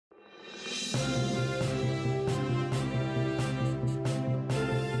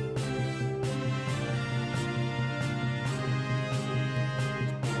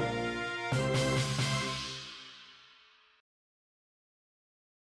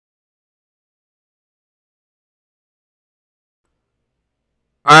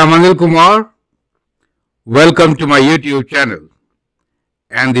I am Anil Kumar. Welcome to my YouTube channel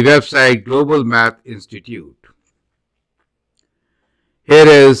and the website Global Math Institute. Here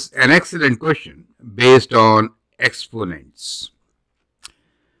is an excellent question based on exponents.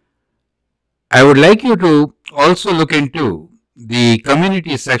 I would like you to also look into the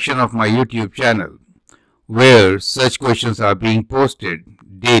community section of my YouTube channel where such questions are being posted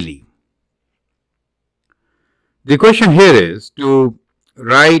daily. The question here is to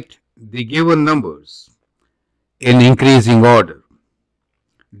write the given numbers in increasing order.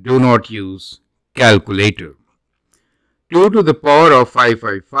 Do not use calculator. 2 to the power of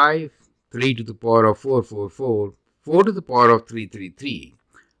 555, 3 to the power of 444, 4 to the power of 333,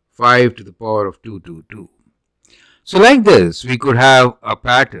 5 to the power of 222. So like this, we could have a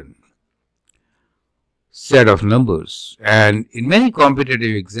pattern set of numbers, and in many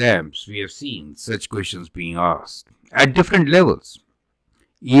competitive exams, we have seen such questions being asked at different levels.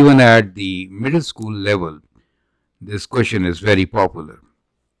 Even at the middle school level, this question is very popular.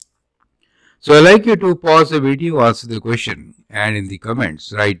 So I'd like you to pause the video, answer the question, and in the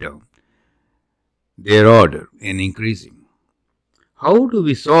comments write down their order in increasing. How do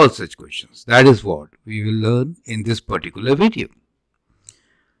we solve such questions? That is what we will learn in this particular video.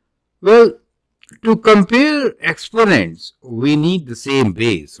 Well, to compare exponents, we need the same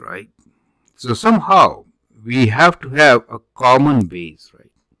base, right? So somehow we have to have a common base, right?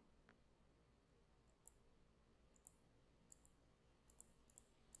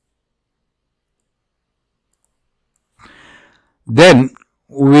 Then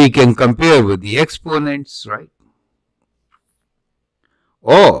we can compare with the exponents, right?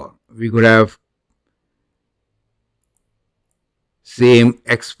 Or we could have same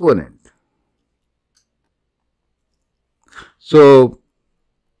exponent. So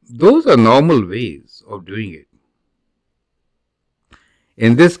those are normal ways of doing it.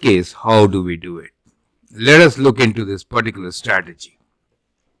 In this case, how do we do it? Let us look into this particular strategy.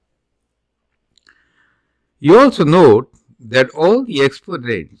 You also note that all the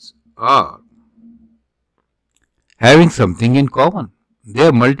exponents are having something in common. They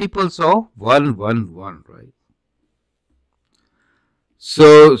are multiples of 1, 1, 1, right?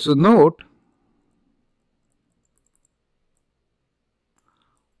 So note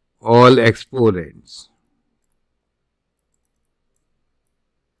all exponents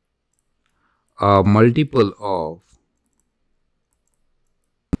are multiple of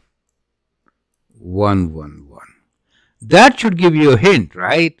 1, 1, 1. That should give you a hint,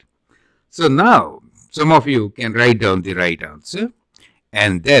 right? So now some of you can write down the right answer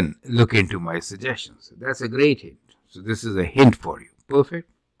and then look into my suggestions. That's a great hint. So this is a hint for you. Perfect.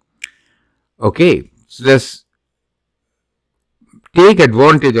 Okay, so let's take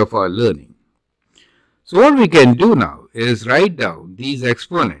advantage of our learning. So what we can do now is write down these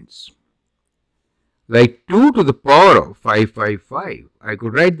exponents. Like 2 to the power of 555. I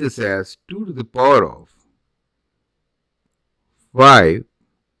could write this as 2 to the power of 5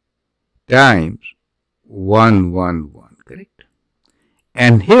 times 1, 1, 1, correct?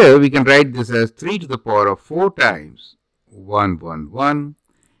 And here we can write this as 3 to the power of 4 times 1, 1, 1.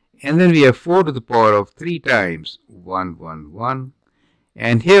 And then we have 4 to the power of 3 times 1, 1, 1.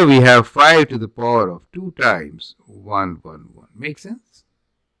 And here we have 5 to the power of 2 times 1, 1, 1. Make sense?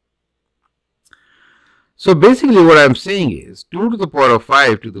 So basically what I'm saying is 2 to the power of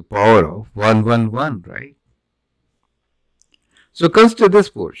 5 to the power of 1, 1, 1, right? So consider this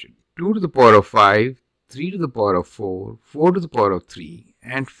portion, 2 to the power of 5, 3 to the power of 4, 4 to the power of 3,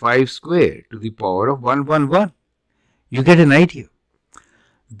 and 5 squared to the power of 1, 1, 1. You get an idea.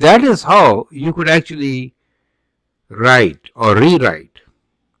 That is how you could actually write or rewrite.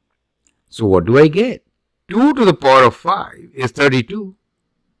 So what do I get? 2 to the power of 5 is 32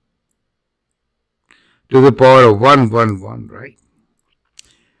 to the power of 1, 1, 1, right?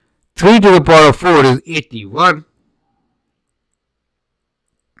 3 to the power of 4 is 81.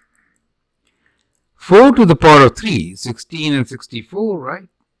 4 to the power of 3, 16 and 64, right?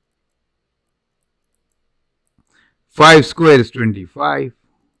 5 squared is 25.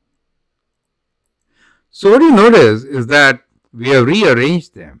 So what you notice is that we have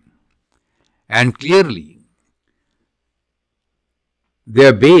rearranged them, and clearly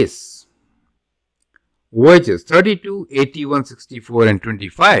their base, which is 32, 81, 64 and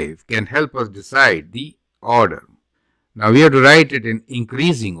 25, can help us decide the order. Now we have to write it in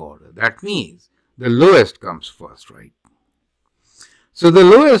increasing order. That means the lowest comes first, right? So the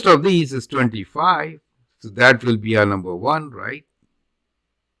lowest of these is 25. So that will be our number 1, right?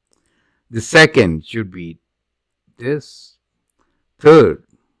 The second should be this, third,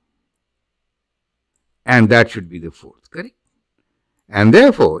 and that should be the fourth, correct? And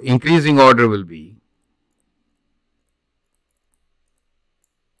therefore, increasing order will be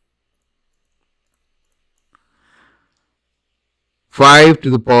 5 to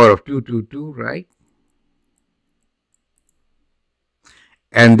the power of 222, right?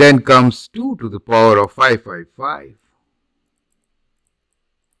 And then comes 2 to the power of 555.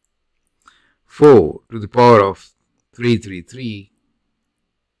 4 to the power of 333.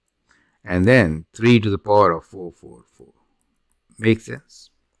 And then 3 to the power of 444. Makes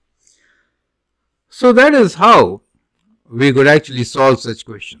sense? So that is how we could actually solve such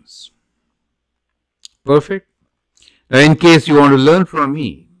questions. Perfect. Now, in case you want to learn from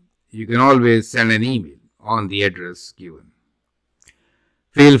me, you can always send an email on the address given.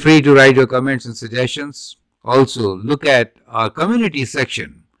 Feel free to write your comments and suggestions. Also, look at our community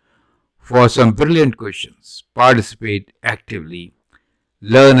section for some brilliant questions. Participate actively.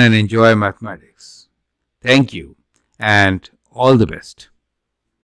 Learn and enjoy mathematics. Thank you and all the best.